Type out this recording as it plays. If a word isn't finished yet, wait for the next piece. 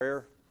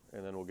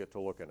get to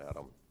looking at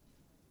them.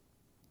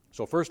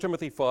 So 1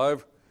 Timothy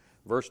 5,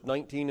 verse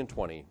 19 and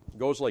 20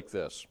 goes like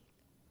this.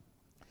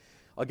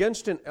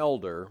 Against an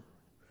elder,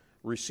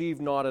 receive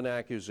not an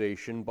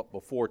accusation, but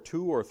before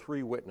 2 or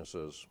 3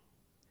 witnesses.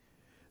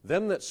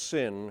 Them that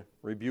sin,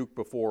 rebuke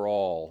before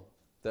all,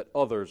 that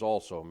others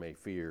also may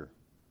fear.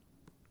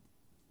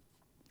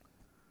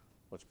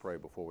 Let's pray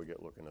before we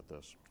get looking at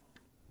this.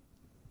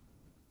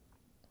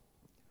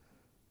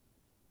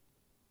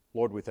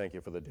 Lord, we thank you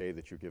for the day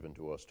that you've given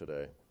to us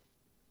today.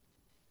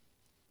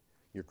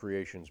 Your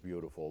creation's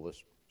beautiful.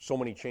 So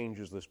many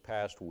changes this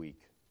past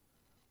week.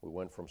 We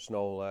went from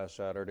snow last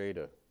Saturday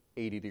to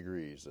 80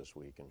 degrees this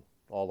week, and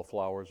all the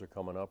flowers are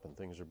coming up and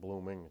things are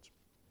blooming.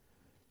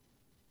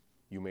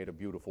 You made a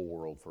beautiful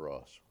world for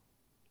us.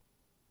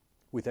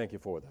 We thank you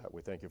for that.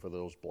 We thank you for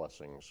those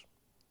blessings.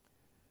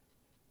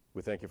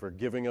 We thank you for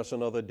giving us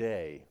another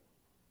day.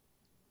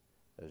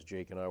 As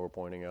Jake and I were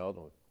pointing out,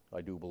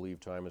 I do believe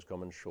time is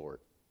coming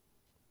short.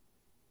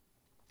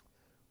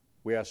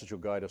 We ask that you'll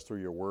guide us through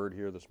your word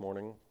here this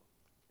morning.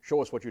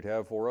 Show us what you'd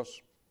have for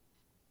us,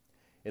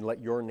 and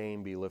let your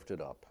name be lifted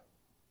up.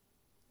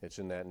 It's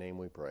in that name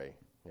we pray.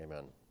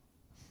 Amen.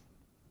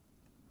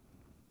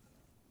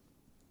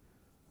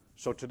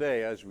 So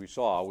today, as we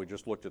saw, we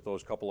just looked at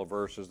those couple of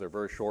verses. They're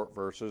very short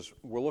verses.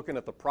 We're looking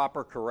at the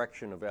proper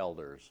correction of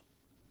elders.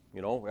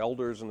 You know,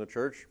 elders in the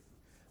church,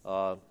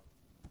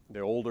 the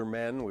older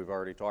men, we've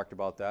already talked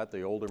about that.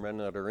 The older men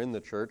that are in the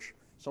church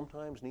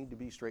sometimes need to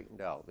be straightened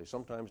out. They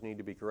sometimes need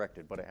to be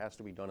corrected, but it has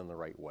to be done in the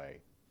right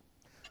way.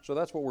 So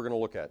that's what we're going to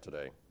look at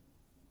today.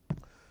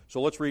 So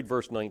let's read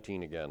verse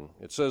 19 again.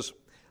 It says,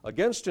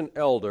 against an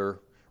elder,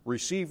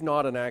 receive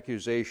not an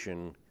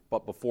accusation,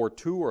 but before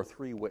 2 or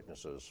 3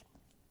 witnesses.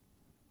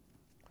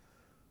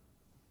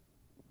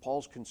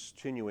 Paul's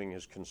continuing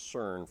his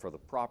concern for the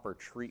proper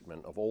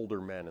treatment of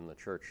older men in the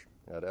church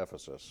at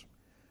Ephesus.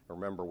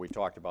 Remember, we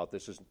talked about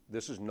this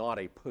is not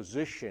a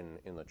position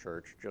in the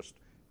church,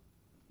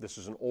 this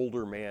is an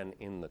older man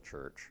in the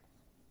church.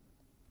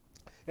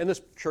 And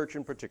this church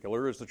in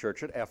particular is the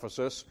church at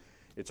Ephesus.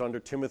 It's under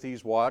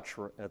Timothy's watch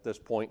at this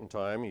point in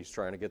time. He's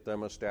trying to get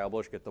them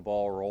established, get the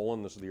ball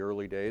rolling. This is the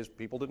early days.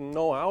 People didn't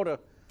know how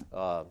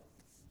to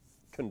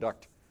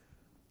conduct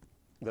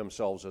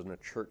themselves in a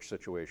church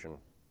situation.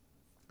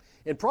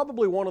 And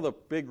probably one of the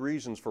big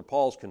reasons for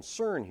Paul's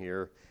concern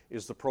here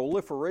is the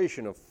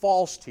proliferation of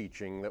false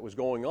teaching that was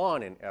going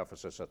on in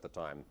Ephesus at the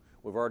time.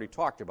 We've already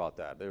talked about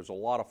that. There's a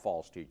lot of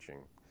false teaching.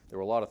 There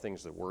were a lot of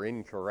things that were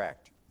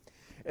incorrect.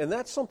 And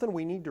that's something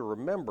we need to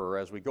remember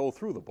as we go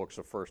through the books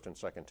of 1st and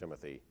 2nd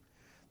Timothy,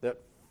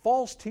 that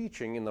false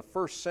teaching in the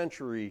first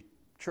century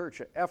church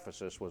at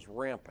Ephesus was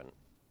rampant.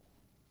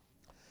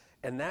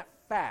 And that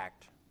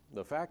fact,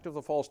 the fact of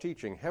the false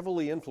teaching,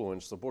 heavily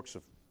influenced the books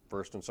of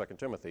 1st and 2nd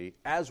Timothy,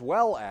 as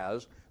well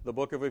as the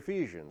book of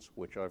Ephesians,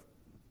 which I've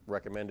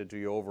recommended to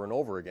you over and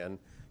over again.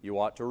 You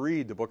ought to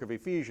read the book of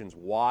Ephesians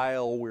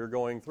while we're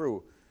going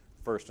through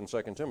 1st and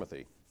 2nd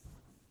Timothy.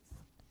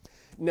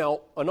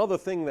 Now, another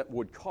thing that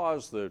would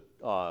cause the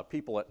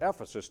people at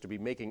Ephesus to be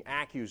making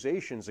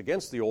accusations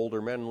against the older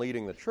men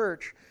leading the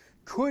church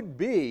could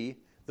be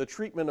the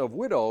treatment of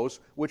widows,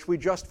 which we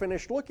just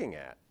finished looking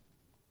at.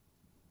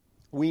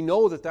 We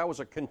know that was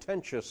a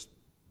contentious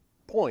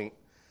point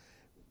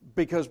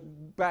because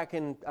back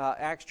in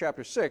Acts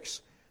chapter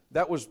 6,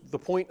 that was the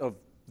point of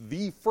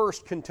the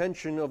first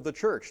contention of the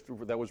church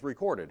that was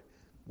recorded,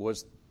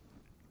 was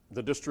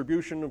the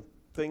distribution of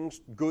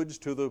goods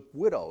to the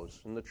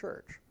widows in the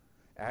church.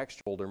 Acts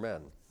to older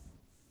men.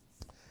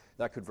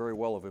 That could very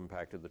well have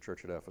impacted the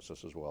church at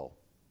Ephesus as well.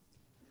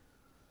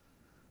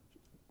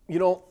 You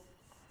know,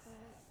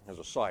 as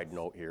a side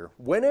note here,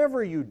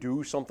 whenever you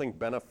do something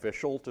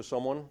beneficial to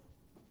someone,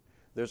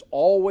 there's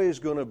always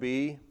going to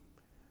be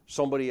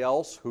somebody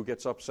else who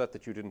gets upset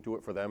that you didn't do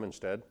it for them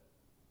instead.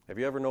 Have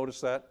you ever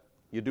noticed that?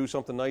 You do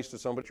something nice to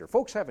somebody.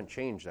 Folks haven't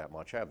changed that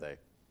much, have they?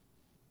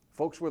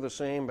 Folks were the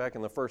same back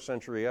in the first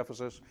century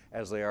Ephesus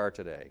as they are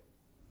today.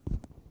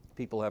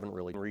 People haven't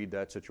really read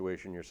that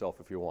situation yourself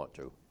if you want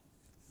to.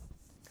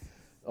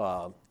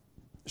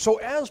 So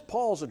as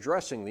Paul's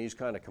addressing these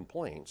kind of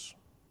complaints,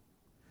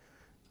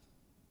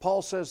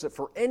 Paul says that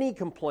for any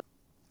complaint,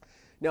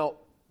 now,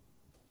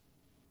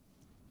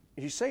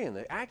 he's saying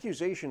that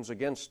accusations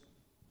against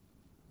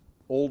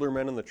older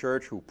men in the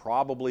church who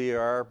probably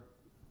are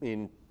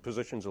in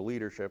positions of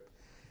leadership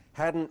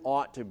hadn't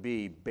ought to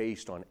be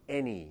based on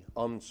any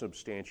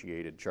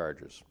unsubstantiated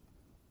charges.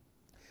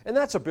 And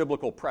that's a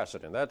biblical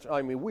precedent.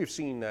 We've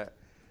seen that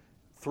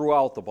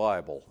throughout the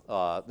Bible.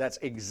 That's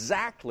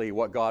exactly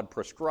what God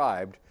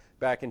prescribed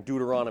back in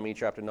Deuteronomy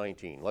chapter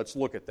 19. Let's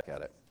look at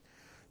it.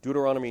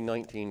 Deuteronomy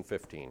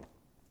 19:15.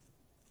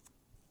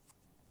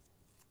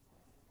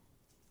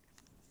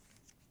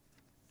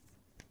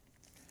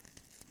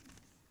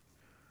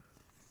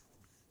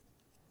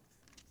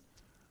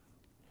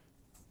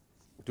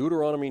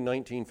 Deuteronomy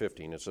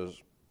 19:15. It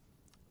says,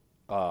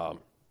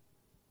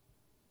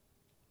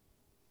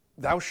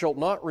 Thou shalt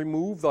not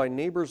remove thy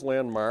neighbor's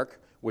landmark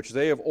which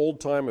they of old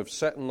time have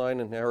set in thine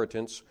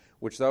inheritance,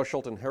 which thou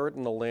shalt inherit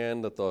in the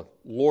land that the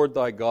Lord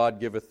thy God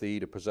giveth thee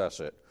to possess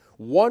it.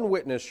 One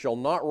witness shall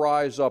not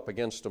rise up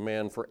against a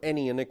man for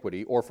any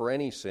iniquity, or for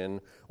any sin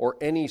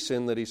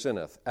that he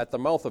sinneth. At the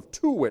mouth of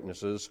 2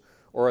 witnesses,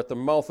 or at the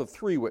mouth of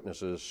 3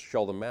 witnesses,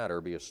 shall the matter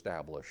be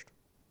established.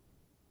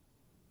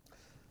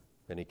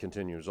 And he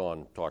continues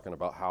on, talking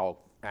about how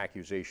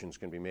accusations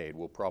can be made.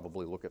 We'll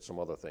probably look at some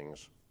other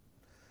things.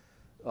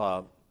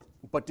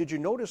 But did you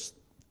notice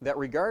that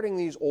regarding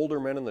these older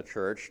men in the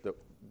church that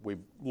we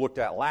looked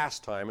at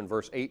last time in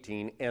verse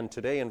 18 and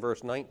today in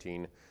verse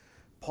 19,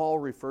 Paul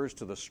refers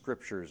to the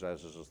Scriptures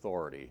as his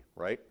authority,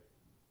 right?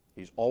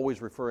 He's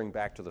always referring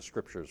back to the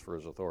Scriptures for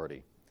his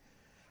authority.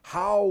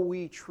 How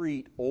we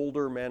treat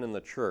older men in the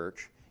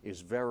church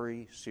is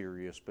very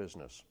serious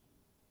business.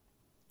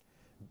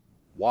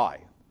 Why?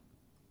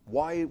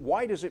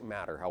 Why does it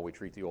matter how we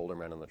treat the older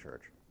men in the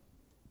church?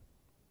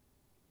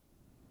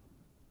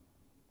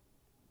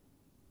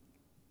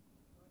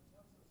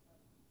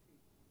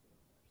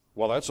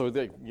 Well,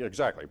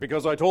 exactly,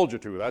 because I told you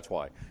to, that's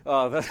why.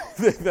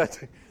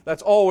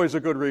 That's always a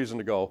good reason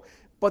to go.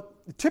 But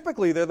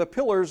typically they're the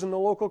pillars in the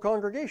local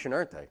congregation,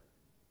 aren't they?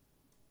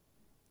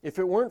 If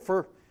it weren't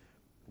for,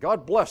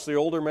 God bless the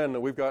older men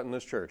that we've got in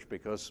this church,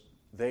 because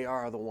they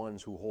are the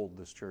ones who hold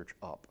this church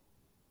up.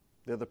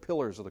 They're the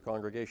pillars of the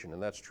congregation,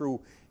 and that's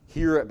true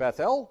here at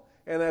Bethel,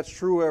 and that's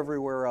true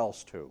everywhere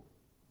else too.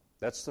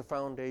 That's the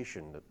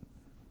foundation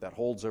that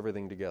holds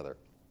everything together.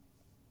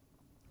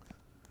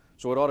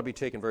 So it ought to be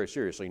taken very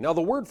seriously. Now,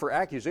 the word for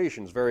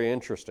accusation is very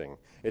interesting.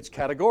 It's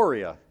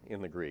kategoria in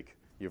the Greek.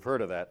 You've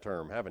heard of that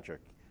term, haven't you?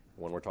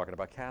 When we're talking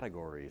about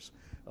categories,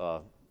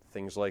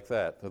 things like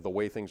that, the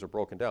way things are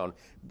broken down.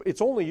 It's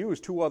only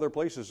used 2 other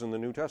places in the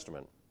New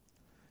Testament.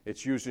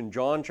 It's used in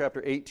John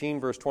chapter 18,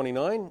 verse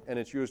 29, and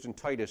it's used in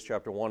Titus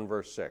chapter 1,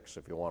 verse 6.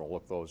 If you want to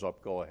look those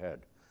up, go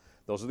ahead.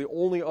 Those are the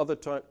only other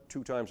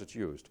 2 times it's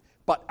used.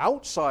 But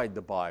outside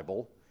the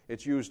Bible,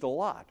 it's used a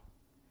lot.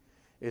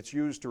 It's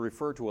used to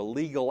refer to a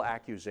legal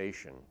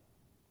accusation,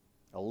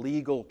 a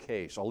legal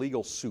case, a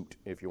legal suit,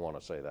 if you want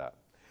to say that.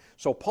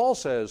 So Paul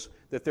says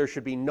that there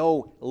should be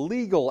no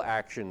legal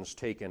actions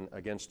taken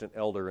against an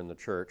elder in the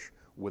church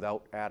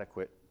without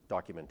adequate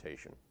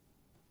documentation.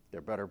 There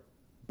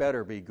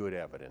better be good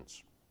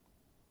evidence.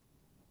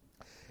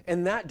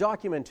 And that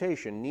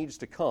documentation needs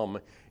to come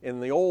in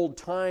the old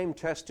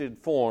time-tested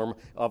form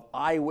of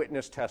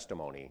eyewitness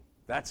testimony.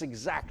 That's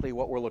exactly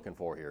what we're looking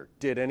for here.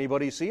 Did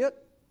anybody see it?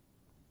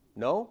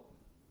 No?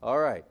 All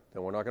right,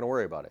 then we're not going to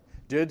worry about it.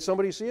 Did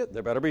somebody see it?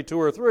 There better be 2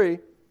 or 3.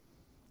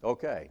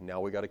 Okay, now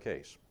we got a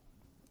case.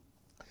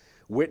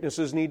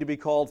 Witnesses need to be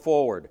called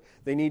forward.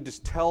 They need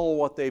to tell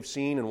what they've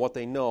seen and what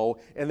they know,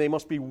 and they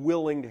must be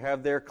willing to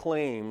have their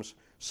claims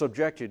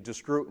subjected to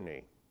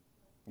scrutiny.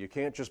 You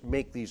can't just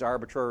make these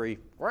arbitrary,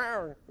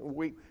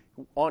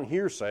 on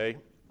hearsay,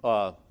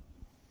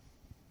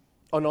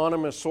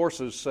 anonymous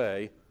sources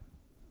say,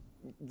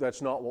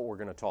 that's not what we're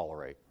going to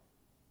tolerate.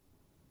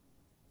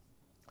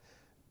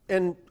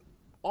 And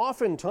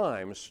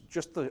oftentimes,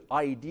 just the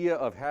idea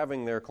of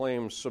having their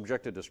claims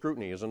subjected to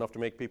scrutiny is enough to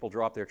make people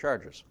drop their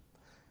charges.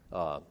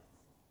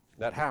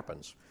 That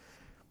happens.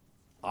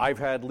 I've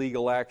had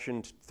legal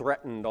action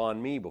threatened on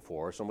me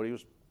before. Somebody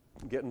was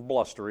getting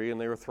blustery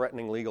and they were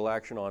threatening legal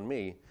action on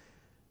me.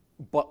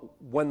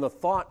 But when the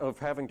thought of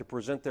having to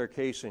present their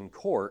case in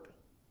court,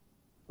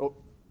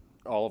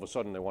 all of a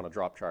sudden they want to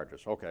drop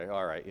charges. Okay,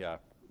 all right,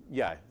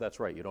 yeah, that's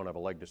right. You don't have a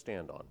leg to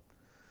stand on.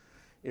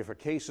 If a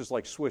case is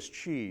like Swiss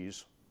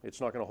cheese,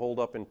 it's not going to hold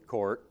up in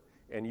court,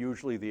 and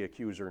usually the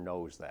accuser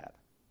knows that.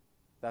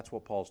 That's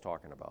what Paul's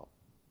talking about.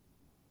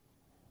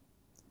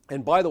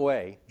 And by the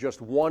way,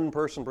 just one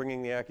person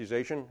bringing the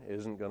accusation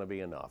isn't going to be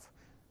enough.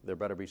 There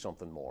better be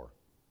something more.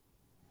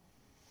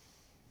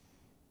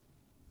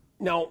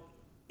 Now,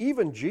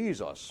 even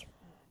Jesus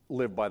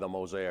lived by the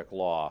Mosaic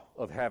law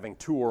of having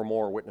 2 or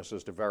more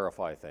witnesses to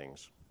verify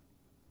things.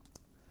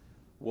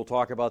 We'll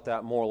talk about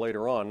that more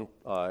later on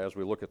as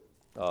we look at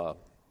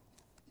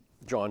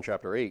John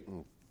chapter 8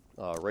 in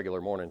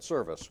regular morning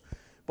service.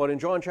 But in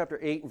John chapter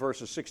 8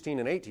 verses 16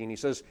 and 18, he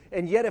says,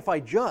 "And yet if I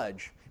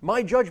judge,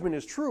 my judgment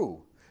is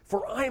true,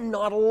 for I am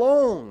not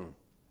alone,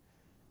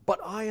 but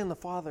I and the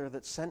Father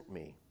that sent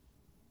me.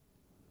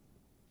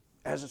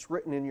 As it's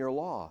written in your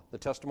law, the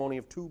testimony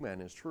of 2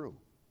 men is true."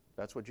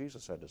 That's what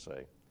Jesus had to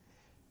say.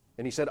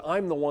 And he said,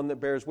 "I'm the one that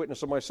bears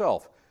witness of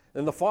myself,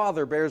 and the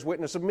Father bears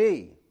witness of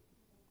me."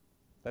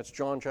 That's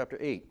John chapter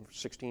 8,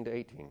 16 to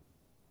 18.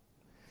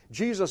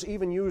 Jesus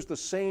even used the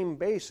same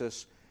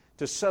basis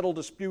to settle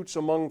disputes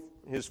among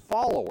his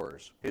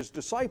followers, his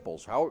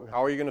disciples. How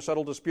are you going to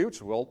settle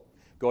disputes? Well,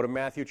 go to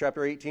Matthew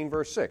chapter 18,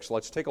 verse 6.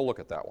 Let's take a look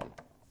at that one.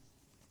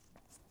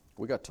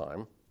 We got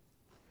time.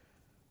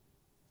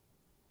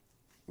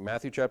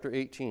 Matthew chapter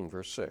 18,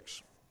 verse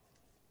 6.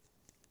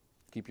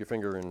 Keep your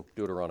finger in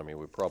Deuteronomy.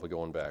 We're probably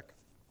going back.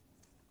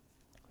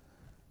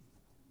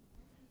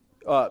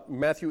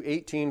 Matthew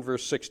 18,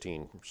 verse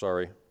 16.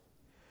 Sorry.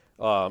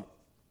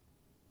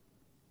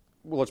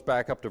 Well, let's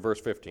back up to verse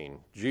 15.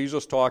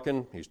 Jesus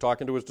talking, he's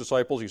talking to his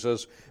disciples. He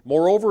says,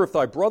 "Moreover, if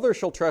thy brother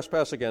shall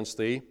trespass against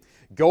thee,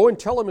 go and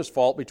tell him his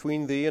fault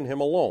between thee and him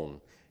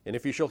alone. And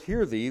if he shall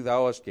hear thee,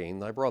 thou hast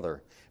gained thy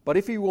brother. But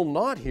if he will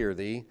not hear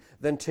thee,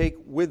 then take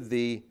with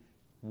thee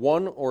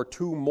one or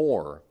two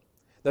more,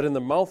 that in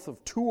the mouth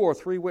of 2 or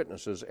 3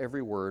 witnesses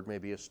every word may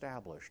be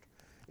established."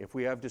 If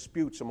we have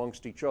disputes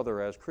amongst each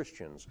other as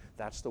Christians,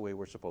 that's the way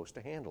we're supposed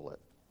to handle it.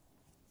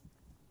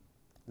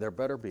 There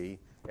better be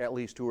at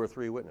least 2 or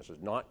 3 witnesses,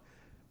 not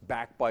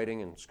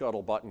backbiting and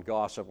scuttlebutt and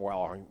gossip.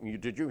 Well,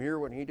 did you hear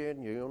what he did?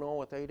 You know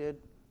what they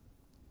did?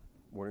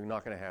 We're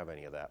not going to have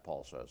any of that,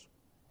 Paul says.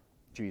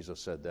 Jesus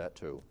said that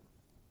too.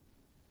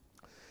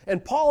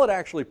 And Paul had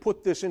actually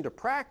put this into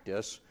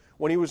practice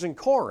when he was in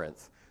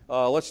Corinth.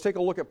 Let's take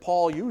a look at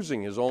Paul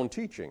using his own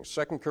teachings.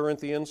 2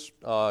 Corinthians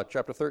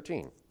chapter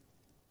 13.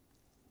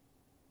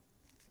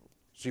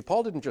 See,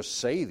 Paul didn't just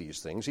say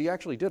these things, he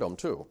actually did them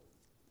too.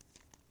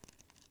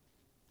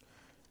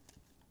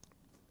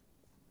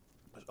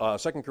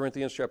 2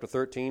 Corinthians chapter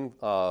 13,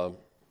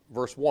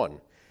 verse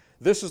 1.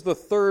 "This is the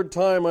 3rd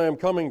time I am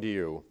coming to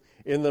you.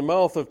 In the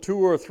mouth of 2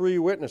 or 3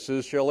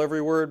 witnesses shall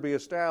every word be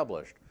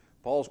established."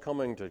 Paul's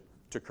coming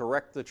to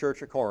correct the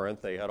church at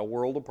Corinth. They had a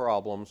world of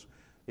problems.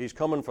 He's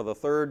coming for the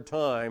 3rd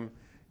time,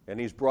 and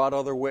he's brought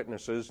other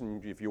witnesses.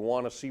 And if you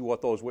want to see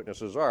what those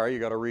witnesses are, you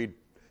got to read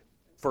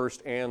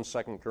 1st and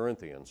 2nd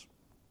Corinthians.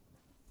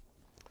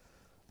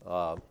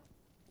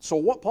 So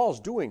what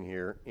Paul's doing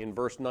here in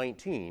verse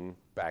 19,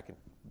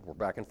 we're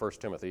back in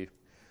 1 Timothy,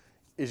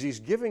 is he's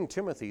giving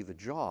Timothy the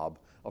job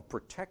of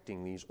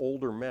protecting these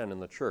older men in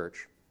the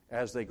church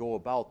as they go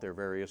about their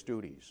various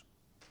duties.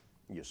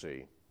 You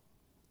see,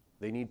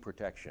 they need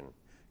protection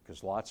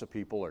because lots of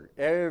people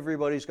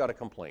everybody's got a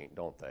complaint,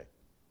 don't they?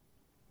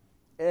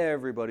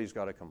 Everybody's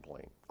got a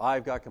complaint.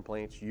 I've got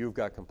complaints, you've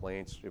got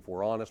complaints. If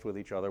we're honest with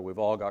each other, we've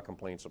all got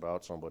complaints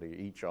about somebody,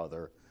 each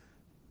other.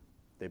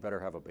 They better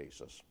have a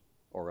basis,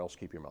 or else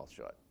keep your mouth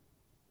shut.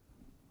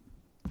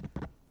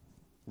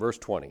 Verse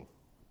 20.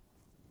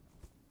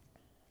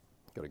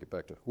 Got to get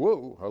back to,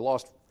 I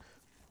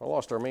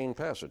lost our main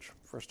passage.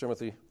 1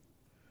 Timothy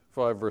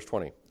 5, verse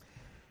 20.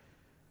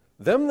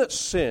 "Them that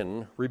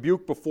sin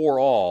rebuke before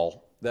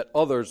all, that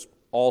others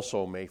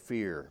also may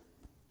fear."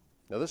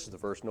 Now this is the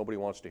verse nobody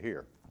wants to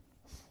hear.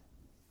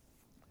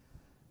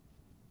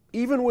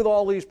 Even with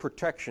all these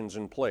protections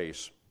in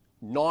place,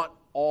 not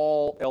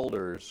all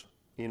elders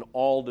in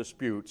all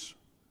disputes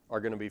are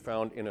going to be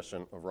found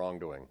innocent of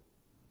wrongdoing.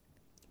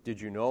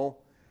 Did you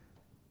know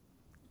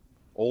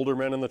older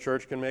men in the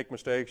church can make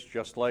mistakes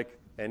just like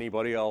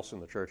anybody else in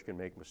the church can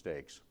make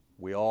mistakes?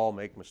 We all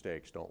make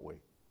mistakes, don't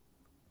we?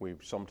 We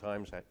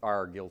sometimes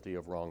are guilty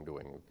of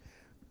wrongdoing.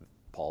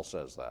 Paul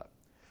says that.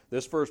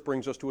 This verse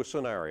brings us to a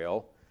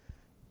scenario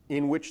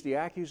in which the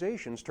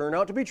accusations turn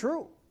out to be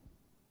true.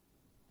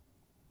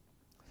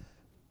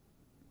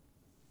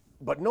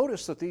 But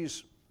notice that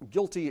these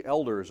guilty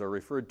elders are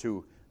referred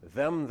to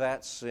them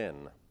that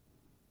sin.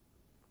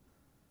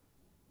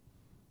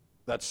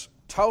 That's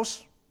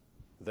taus,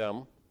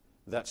 them,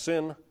 that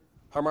sin,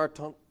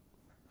 hamartonatos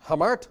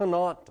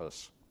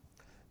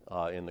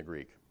in the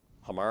Greek.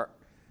 Hamar,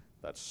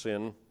 that's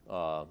sin.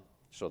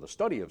 So the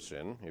study of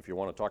sin, if you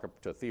want to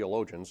talk to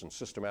theologians and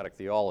systematic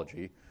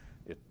theology,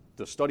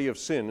 the study of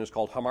sin is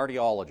called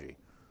hamartiology.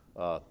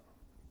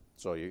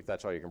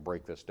 That's how you can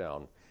break this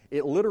down.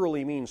 It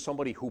literally means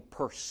somebody who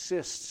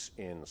persists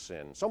in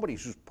sin, somebody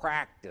who's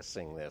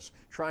practicing this,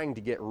 trying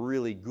to get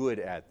really good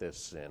at this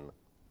sin.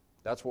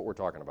 That's what we're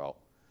talking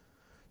about.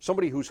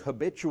 Somebody who's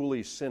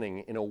habitually sinning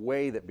in a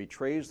way that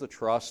betrays the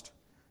trust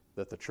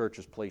that the church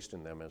has placed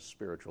in them as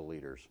spiritual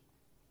leaders.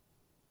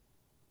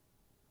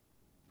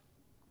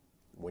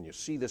 When you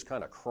see this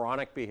kind of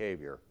chronic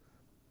behavior,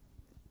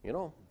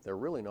 they're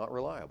really not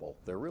reliable.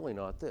 They're really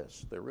not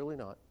this. They're really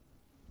not.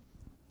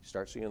 You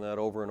start seeing that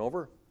over and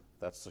over,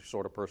 that's the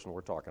sort of person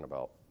we're talking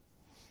about.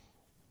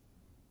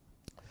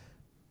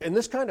 And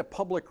this kind of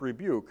public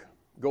rebuke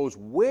goes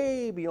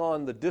way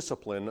beyond the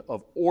discipline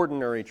of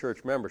ordinary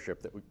church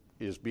membership that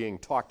is being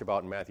talked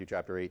about in Matthew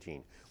chapter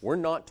 18. We're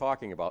not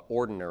talking about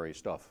ordinary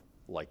stuff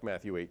like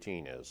Matthew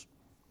 18 is.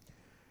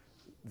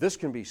 This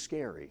can be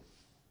scary,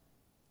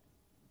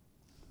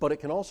 but it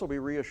can also be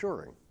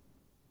reassuring.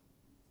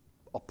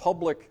 A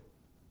public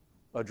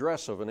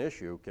address of an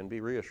issue can be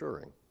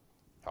reassuring.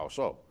 How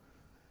so?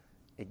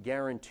 It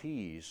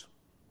guarantees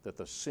that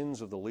the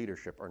sins of the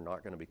leadership are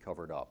not going to be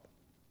covered up.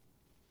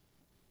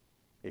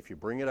 If you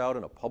bring it out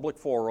in a public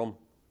forum,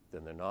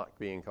 then they're not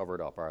being covered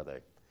up, are they?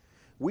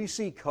 We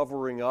see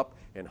covering up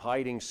and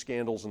hiding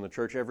scandals in the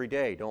church every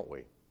day, don't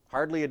we?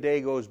 Hardly a day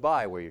goes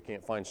by where you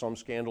can't find some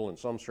scandal in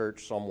some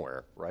church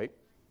somewhere, right?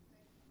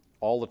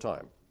 All the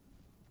time.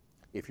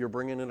 If you're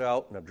bringing it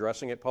out and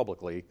addressing it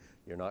publicly,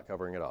 you're not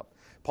covering it up.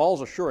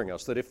 Paul's assuring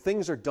us that if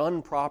things are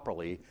done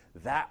properly,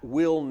 that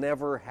will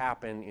never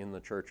happen in the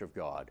church of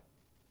God.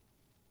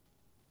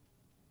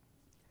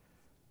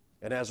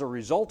 And as a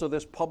result of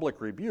this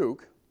public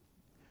rebuke,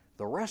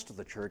 the rest of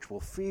the church will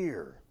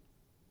fear.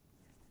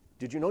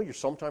 Did you know you're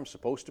sometimes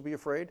supposed to be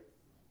afraid?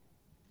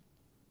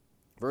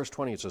 Verse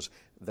 20, it says,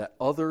 that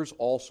others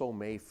also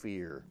may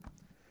fear.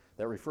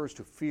 That refers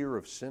to fear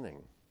of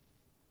sinning.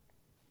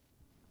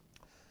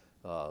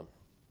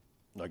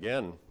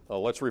 Again,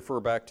 let's refer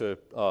back to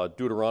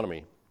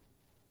Deuteronomy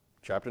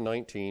chapter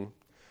 19.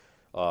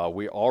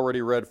 We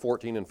already read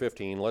 14 and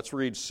 15. Let's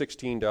read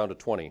 16 down to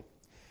 20.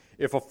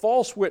 If a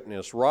false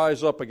witness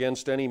rise up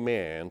against any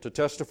man to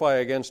testify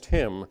against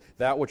him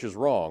that which is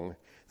wrong,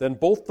 then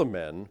both the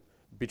men,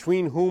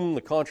 between whom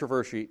the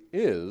controversy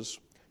is,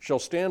 shall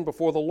stand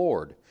before the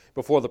Lord,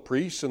 before the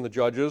priests and the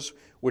judges,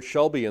 which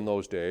shall be in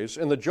those days,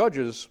 and the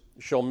judges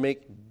shall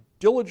make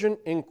diligent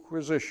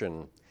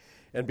inquisition.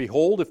 And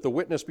behold, if the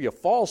witness be a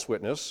false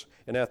witness,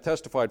 and hath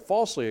testified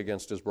falsely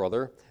against his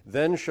brother,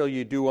 then shall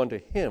ye do unto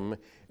him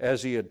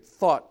as he had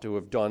thought to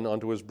have done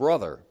unto his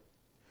brother.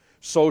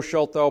 So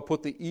shalt thou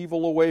put the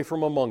evil away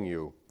from among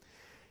you.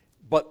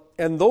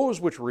 And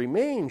those which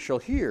remain shall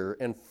hear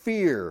and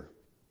fear,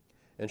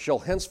 and shall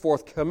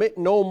henceforth commit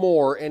no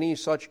more any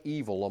such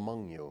evil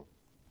among you.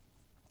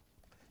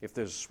 If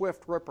there's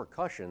swift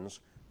repercussions,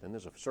 then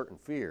there's a certain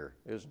fear,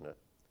 isn't it?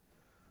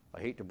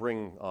 I hate to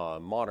bring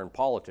modern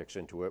politics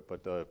into it,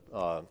 but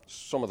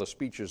some of the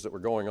speeches that were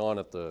going on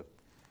at the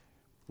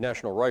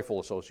National Rifle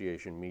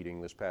Association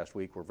meeting this past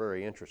week were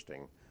very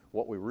interesting.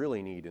 What we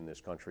really need in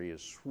this country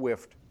is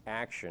swift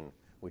action.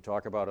 We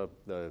talk about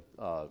the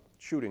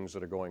shootings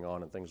that are going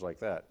on and things like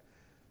that.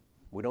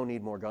 We don't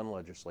need more gun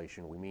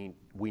legislation.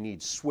 We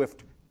need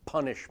swift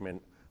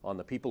punishment on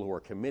the people who are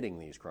committing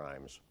these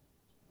crimes.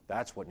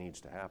 That's what needs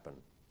to happen.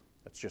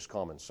 That's just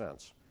common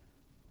sense.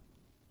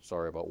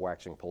 Sorry about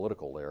waxing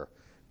political there,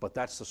 but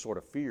that's the sort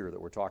of fear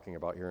that we're talking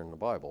about here in the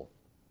Bible.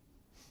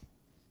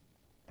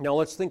 Now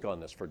let's think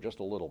on this for just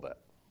a little bit.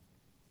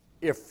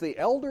 If the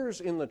elders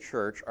in the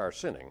church are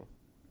sinning,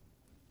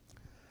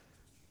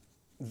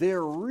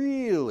 they're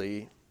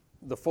really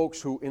the folks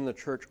who in the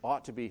church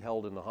ought to be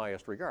held in the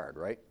highest regard,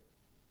 right?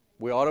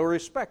 We ought to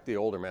respect the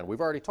older men.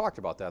 We've already talked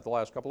about that the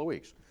last couple of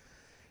weeks.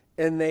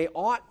 And they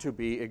ought to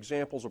be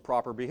examples of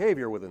proper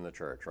behavior within the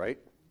church, right?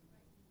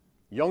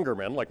 Younger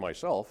men, like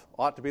myself,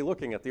 ought to be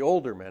looking at the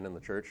older men in the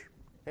church.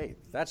 Hey,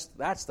 that's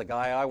the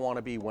guy I want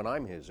to be when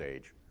I'm his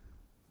age.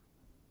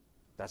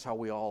 That's how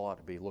we all ought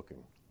to be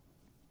looking.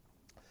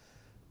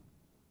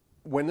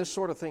 When this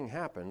sort of thing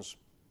happens,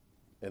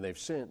 and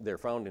they're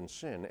found in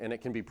sin, and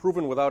it can be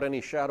proven without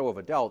any shadow of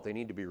a doubt, they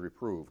need to be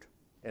reproved,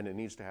 and it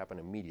needs to happen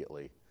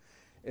immediately.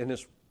 And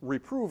this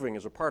reproving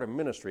is a part of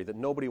ministry that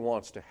nobody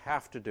wants to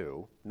have to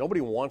do.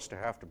 Nobody wants to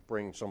have to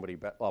bring somebody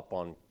up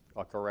on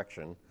a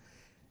correction,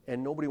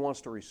 and nobody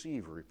wants to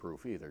receive a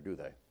reproof either, do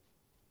they?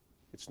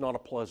 It's not a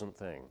pleasant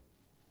thing.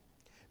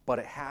 But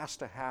it has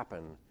to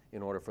happen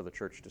in order for the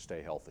church to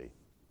stay healthy.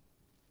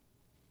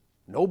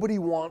 Nobody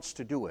wants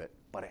to do it,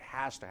 but it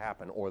has to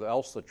happen, or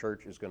else the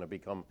church is going to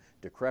become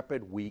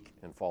decrepit, weak,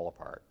 and fall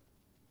apart.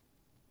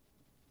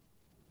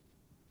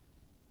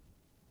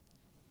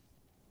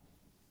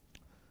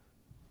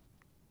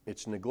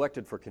 It's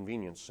neglected for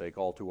convenience sake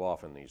all too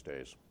often these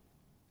days.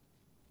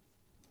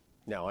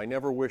 Now, I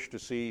never wish to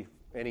see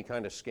any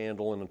kind of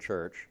scandal in the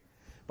church,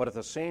 but at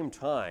the same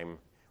time,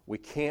 we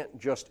can't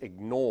just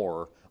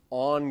ignore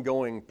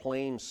ongoing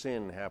plain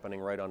sin happening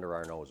right under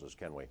our noses,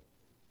 can we?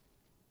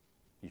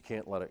 You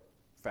can't let it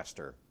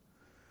fester.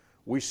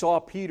 We saw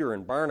Peter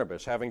and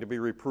Barnabas having to be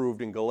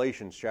reproved in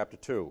Galatians chapter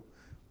 2.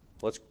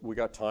 We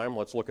got time,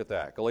 let's look at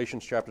that.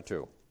 Galatians chapter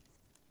 2.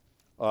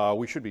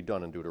 We should be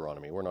done in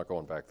Deuteronomy. We're not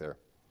going back there.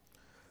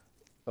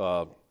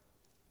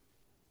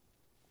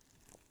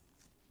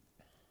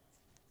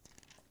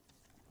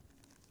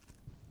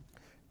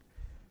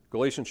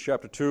 Galatians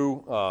chapter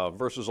 2,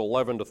 verses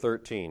 11 to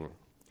 13.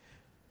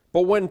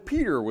 But when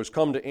Peter was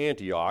come to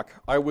Antioch,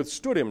 I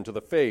withstood him to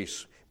the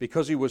face,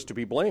 because he was to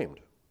be blamed.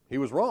 He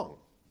was wrong.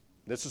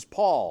 This is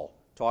Paul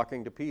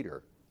talking to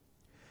Peter.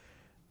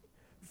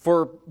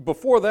 For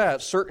before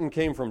that, certain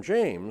came from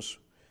James.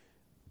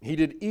 He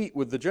did eat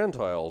with the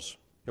Gentiles.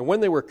 And when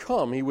they were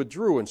come, he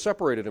withdrew and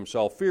separated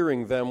himself,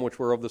 fearing them which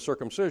were of the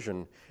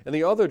circumcision. And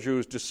the other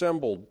Jews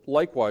dissembled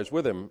likewise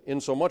with him,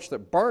 insomuch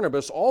that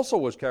Barnabas also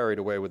was carried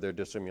away with their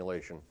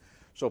dissimulation.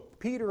 So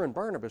Peter and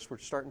Barnabas were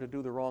starting to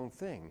do the wrong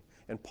thing.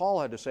 And Paul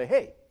had to say,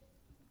 hey,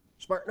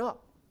 smarten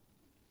up.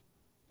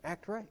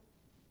 Act right.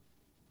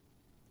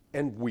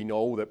 And we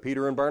know that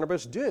Peter and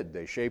Barnabas did.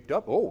 They shaped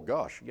up, oh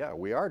gosh, yeah,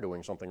 we are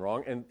doing something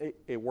wrong, and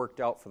it worked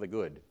out for the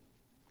good.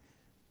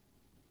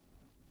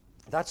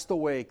 That's the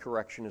way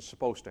correction is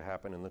supposed to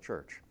happen in the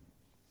church.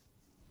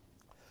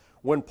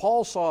 When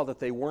Paul saw that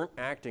they weren't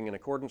acting in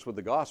accordance with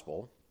the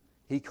gospel,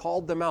 he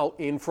called them out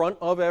in front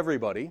of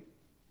everybody.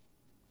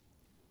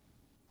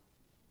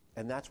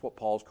 And that's what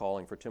Paul's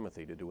calling for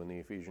Timothy to do in the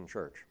Ephesian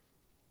church.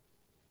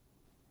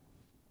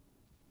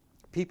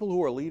 People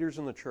who are leaders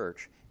in the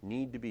church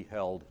need to be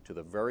held to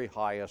the very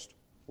highest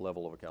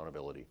level of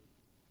accountability.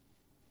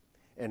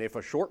 And if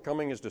a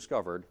shortcoming is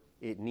discovered,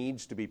 it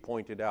needs to be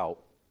pointed out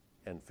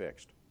and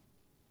fixed.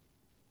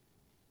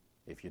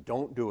 If you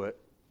don't do it,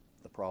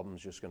 the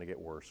problem's just going to get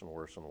worse and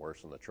worse and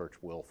worse, and the church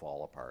will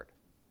fall apart.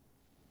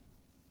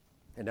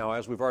 And now,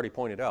 as we've already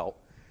pointed out,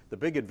 The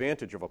big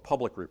advantage of a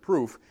public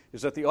reproof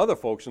is that the other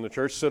folks in the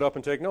church sit up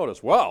and take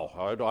notice. Well,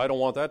 I don't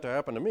want that to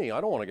happen to me. I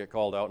don't want to get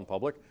called out in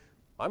public.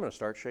 I'm going to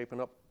start shaping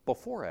up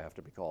before I have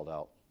to be called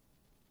out.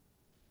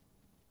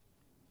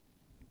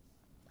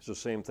 It's the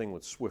same thing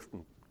with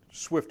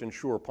swift and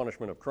sure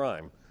punishment of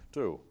crime,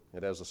 too.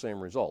 It has the same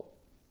result.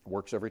 It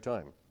works every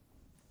time.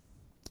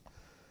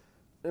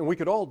 And we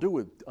could all do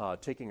with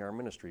taking our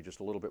ministry just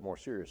a little bit more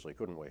seriously,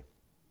 couldn't we?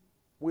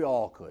 We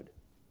all could.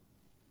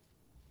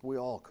 We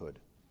all could.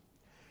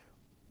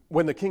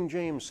 When the King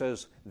James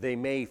says they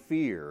may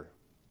fear,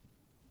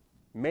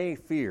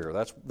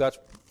 that's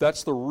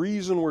the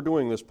reason we're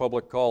doing this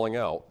public calling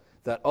out,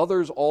 that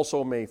others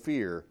also may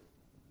fear.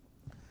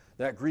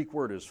 That Greek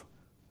word is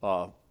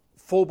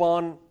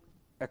phobon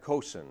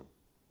ekosin.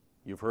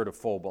 You've heard of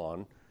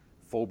phobon,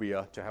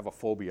 phobia, to have a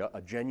phobia,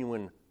 a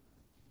genuine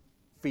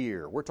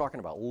fear. We're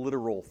talking about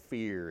literal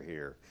fear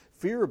here.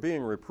 Fear of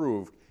being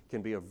reproved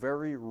can be a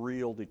very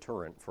real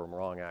deterrent from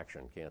wrong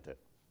action, can't it?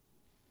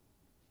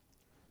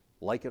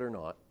 Like it or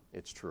not,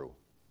 it's true.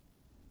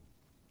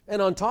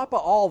 And on top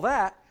of all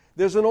that,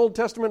 there's an Old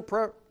Testament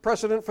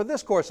precedent for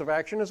this course of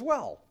action as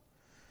well.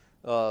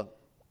 And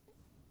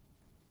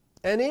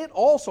it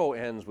also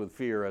ends with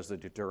fear as the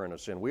deterrent of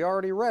sin. We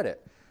already read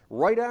it.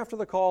 Right after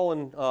the call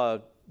in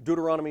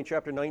Deuteronomy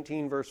chapter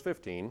 19, verse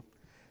 15,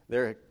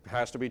 there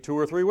has to be 2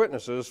 or 3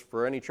 witnesses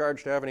for any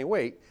charge to have any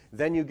weight.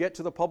 Then you get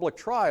to the public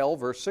trial,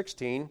 verse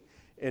 16,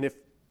 and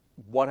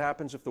what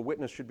happens if the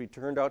witness should be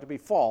turned out to be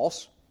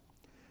false?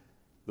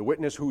 The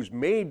witness who's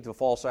made the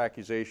false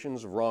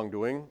accusations of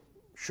wrongdoing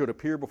should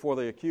appear before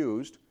the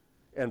accused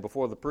and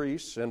before the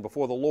priests and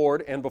before the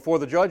Lord and before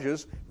the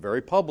judges,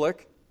 very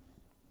public.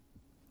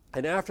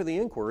 And after the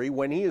inquiry,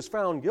 when he is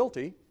found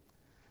guilty,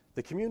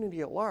 the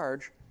community at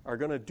large are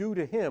going to do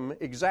to him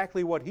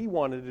exactly what he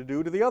wanted to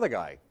do to the other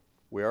guy.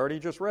 We already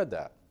just read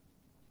that.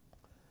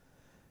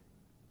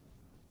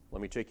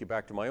 Let me take you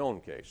back to my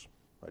own case.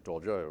 I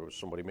told you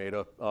somebody made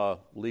a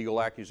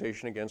legal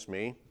accusation against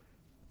me.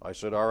 I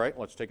said, all right,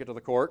 let's take it to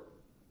the court.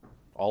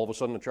 All of a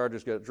sudden the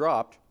charges get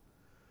dropped.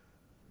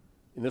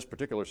 In this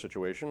particular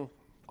situation,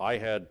 I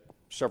had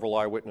several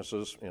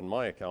eyewitnesses in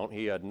my account.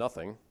 He had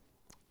nothing.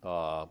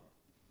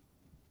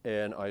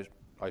 And I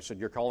said,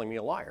 you're calling me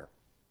a liar.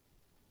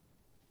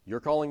 You're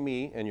calling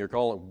me, and you're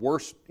calling,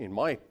 worse in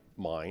my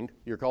mind,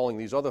 you're calling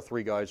these other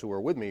 3 guys who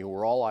were with me, who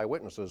were all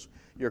eyewitnesses,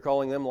 you're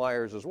calling them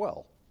liars as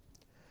well.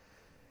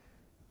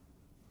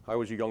 I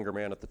was a younger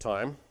man at the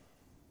time.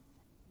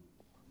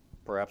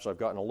 Perhaps I've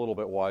gotten a little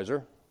bit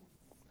wiser.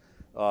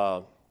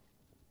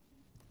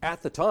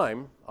 At the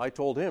time, I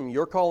told him,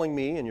 you're calling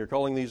me and you're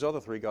calling these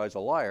other 3 guys a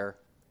liar.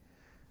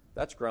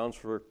 That's grounds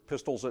for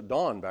pistols at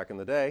dawn back in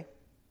the day.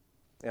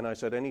 And I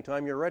said,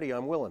 anytime you're ready,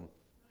 I'm willing.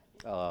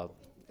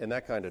 And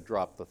that kind of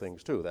dropped the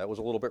things too. That was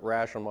a little bit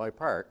rash on my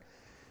part.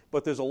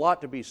 But there's a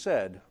lot to be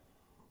said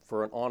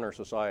for an honor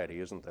society,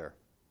 isn't there?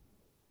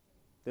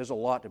 There's a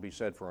lot to be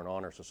said for an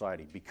honor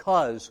society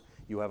because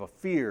you have a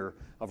fear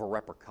of a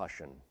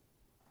repercussion.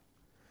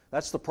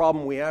 That's the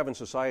problem we have in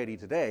society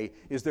today,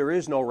 is there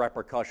is no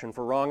repercussion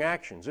for wrong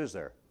actions, is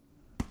there?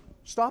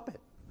 Stop it.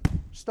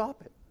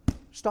 Stop it.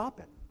 Stop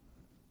it.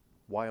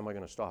 Why am I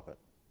going to stop it?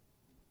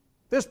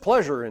 There's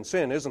pleasure in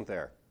sin, isn't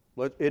there?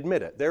 Let's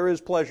admit it. There is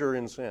pleasure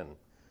in sin.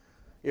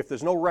 If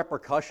there's no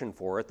repercussion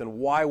for it, then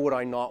why would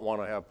I not want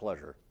to have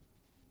pleasure?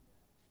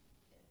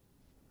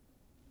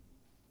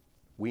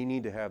 We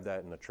need to have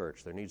that in the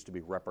church. There needs to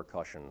be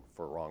repercussion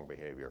for wrong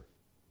behavior.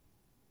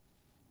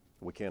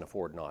 We can't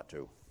afford not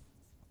to.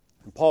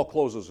 And Paul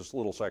closes this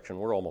little section.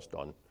 We're almost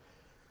done.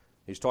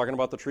 He's talking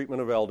about the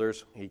treatment of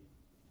elders,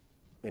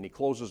 and he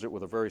closes it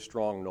with a very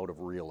strong note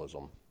of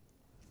realism.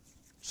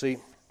 See,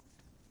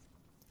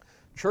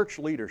 church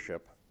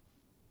leadership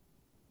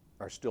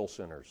are still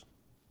sinners.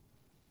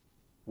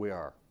 We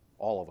are.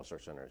 All of us are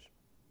sinners.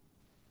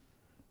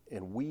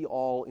 And we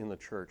all in the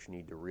church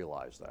need to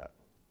realize that.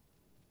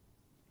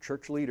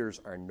 Church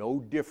leaders are no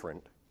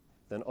different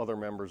than other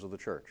members of the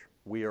church.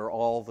 We are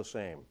all the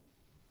same.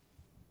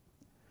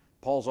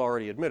 Paul's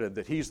already admitted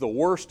that he's the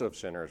worst of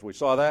sinners. We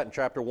saw that in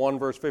chapter 1,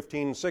 verse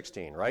 15 and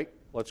 16, right?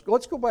 Let's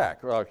go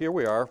back. Here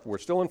we are. We're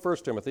still in 1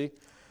 Timothy.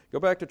 Go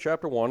back to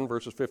chapter 1,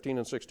 verses 15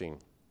 and 16.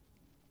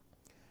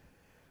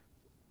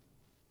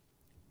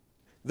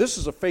 This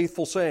is a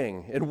faithful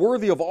saying and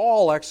worthy of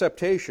all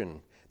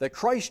acceptation, that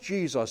Christ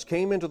Jesus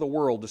came into the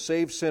world to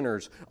save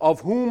sinners,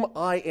 of whom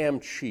I am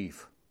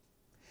chief.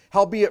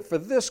 Howbeit for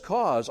this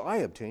cause I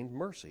obtained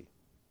mercy,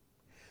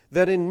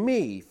 that in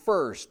me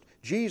first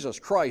Jesus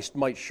Christ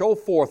might show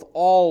forth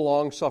all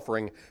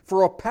longsuffering,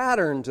 for a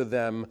pattern to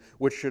them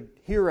which should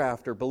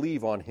hereafter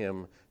believe on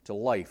him to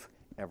life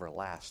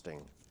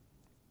everlasting.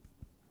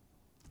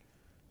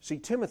 See,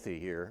 Timothy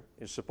here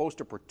is supposed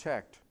to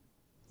protect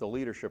the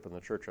leadership in the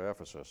church of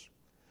Ephesus,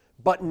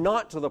 but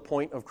not to the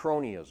point of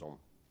cronyism.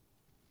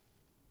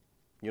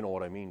 You know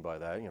what I mean by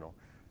that,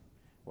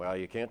 Well,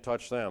 you can't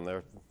touch them.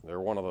 They're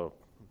one of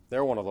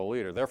the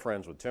leaders. They're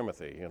friends with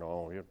Timothy,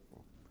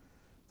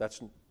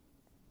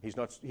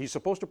 He's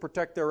supposed to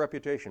protect their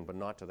reputation, but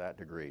not to that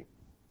degree.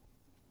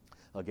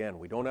 Again,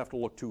 we don't have to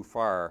look too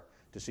far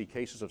to see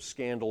cases of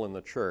scandal in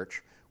the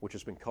church, which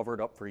has been covered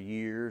up for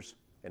years,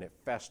 and it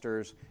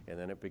festers, and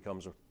then it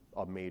becomes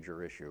a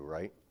major issue,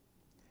 right?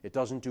 It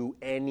doesn't do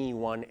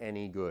anyone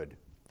any good.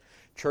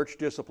 Church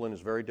discipline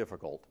is very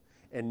difficult,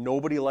 and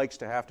nobody likes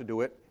to have to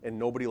do it, and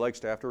nobody likes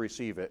to have to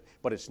receive it,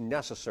 but it's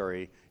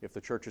necessary if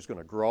the church is going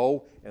to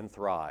grow and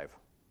thrive.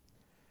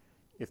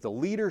 If the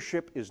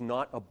leadership is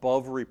not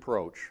above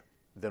reproach,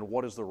 then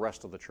what is the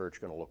rest of the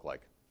church going to look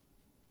like?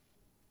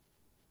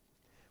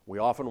 We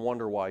often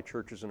wonder why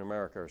churches in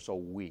America are so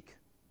weak.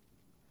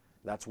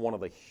 That's one of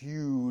the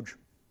huge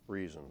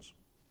reasons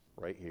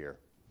right here.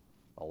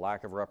 A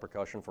lack of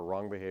repercussion for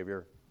wrong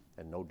behavior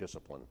and no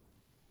discipline.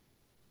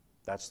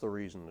 That's the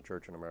reason the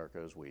church in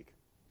America is weak.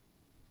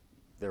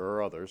 There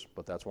are others,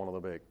 but that's one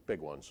of the big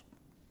ones.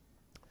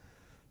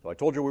 So I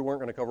told you we weren't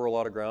going to cover a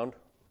lot of ground,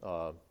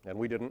 and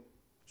we didn't,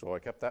 so I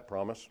kept that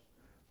promise.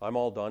 I'm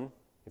all done.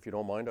 If you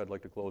don't mind, I'd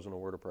like to close in a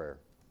word of prayer.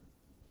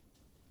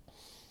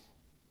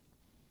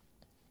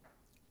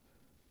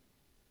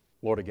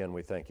 Lord, again,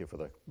 we thank you for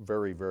the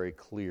very, very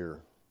clear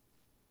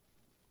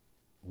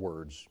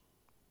words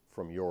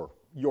from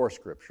your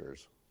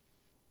scriptures,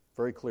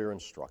 very clear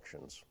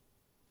instructions.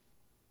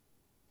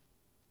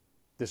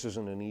 This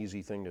isn't an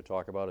easy thing to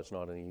talk about. It's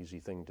not an easy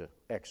thing to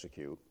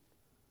execute,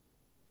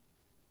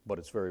 but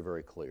it's very,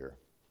 very clear.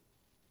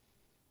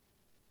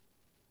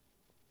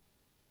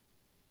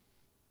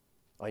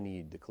 I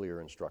need the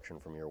clear instruction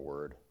from your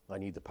word. I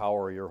need the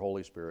power of your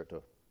Holy Spirit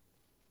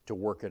to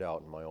work it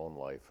out in my own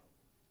life.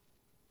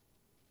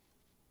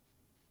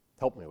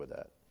 Help me with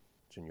that.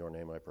 It's in your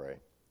name I pray.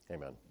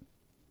 Amen.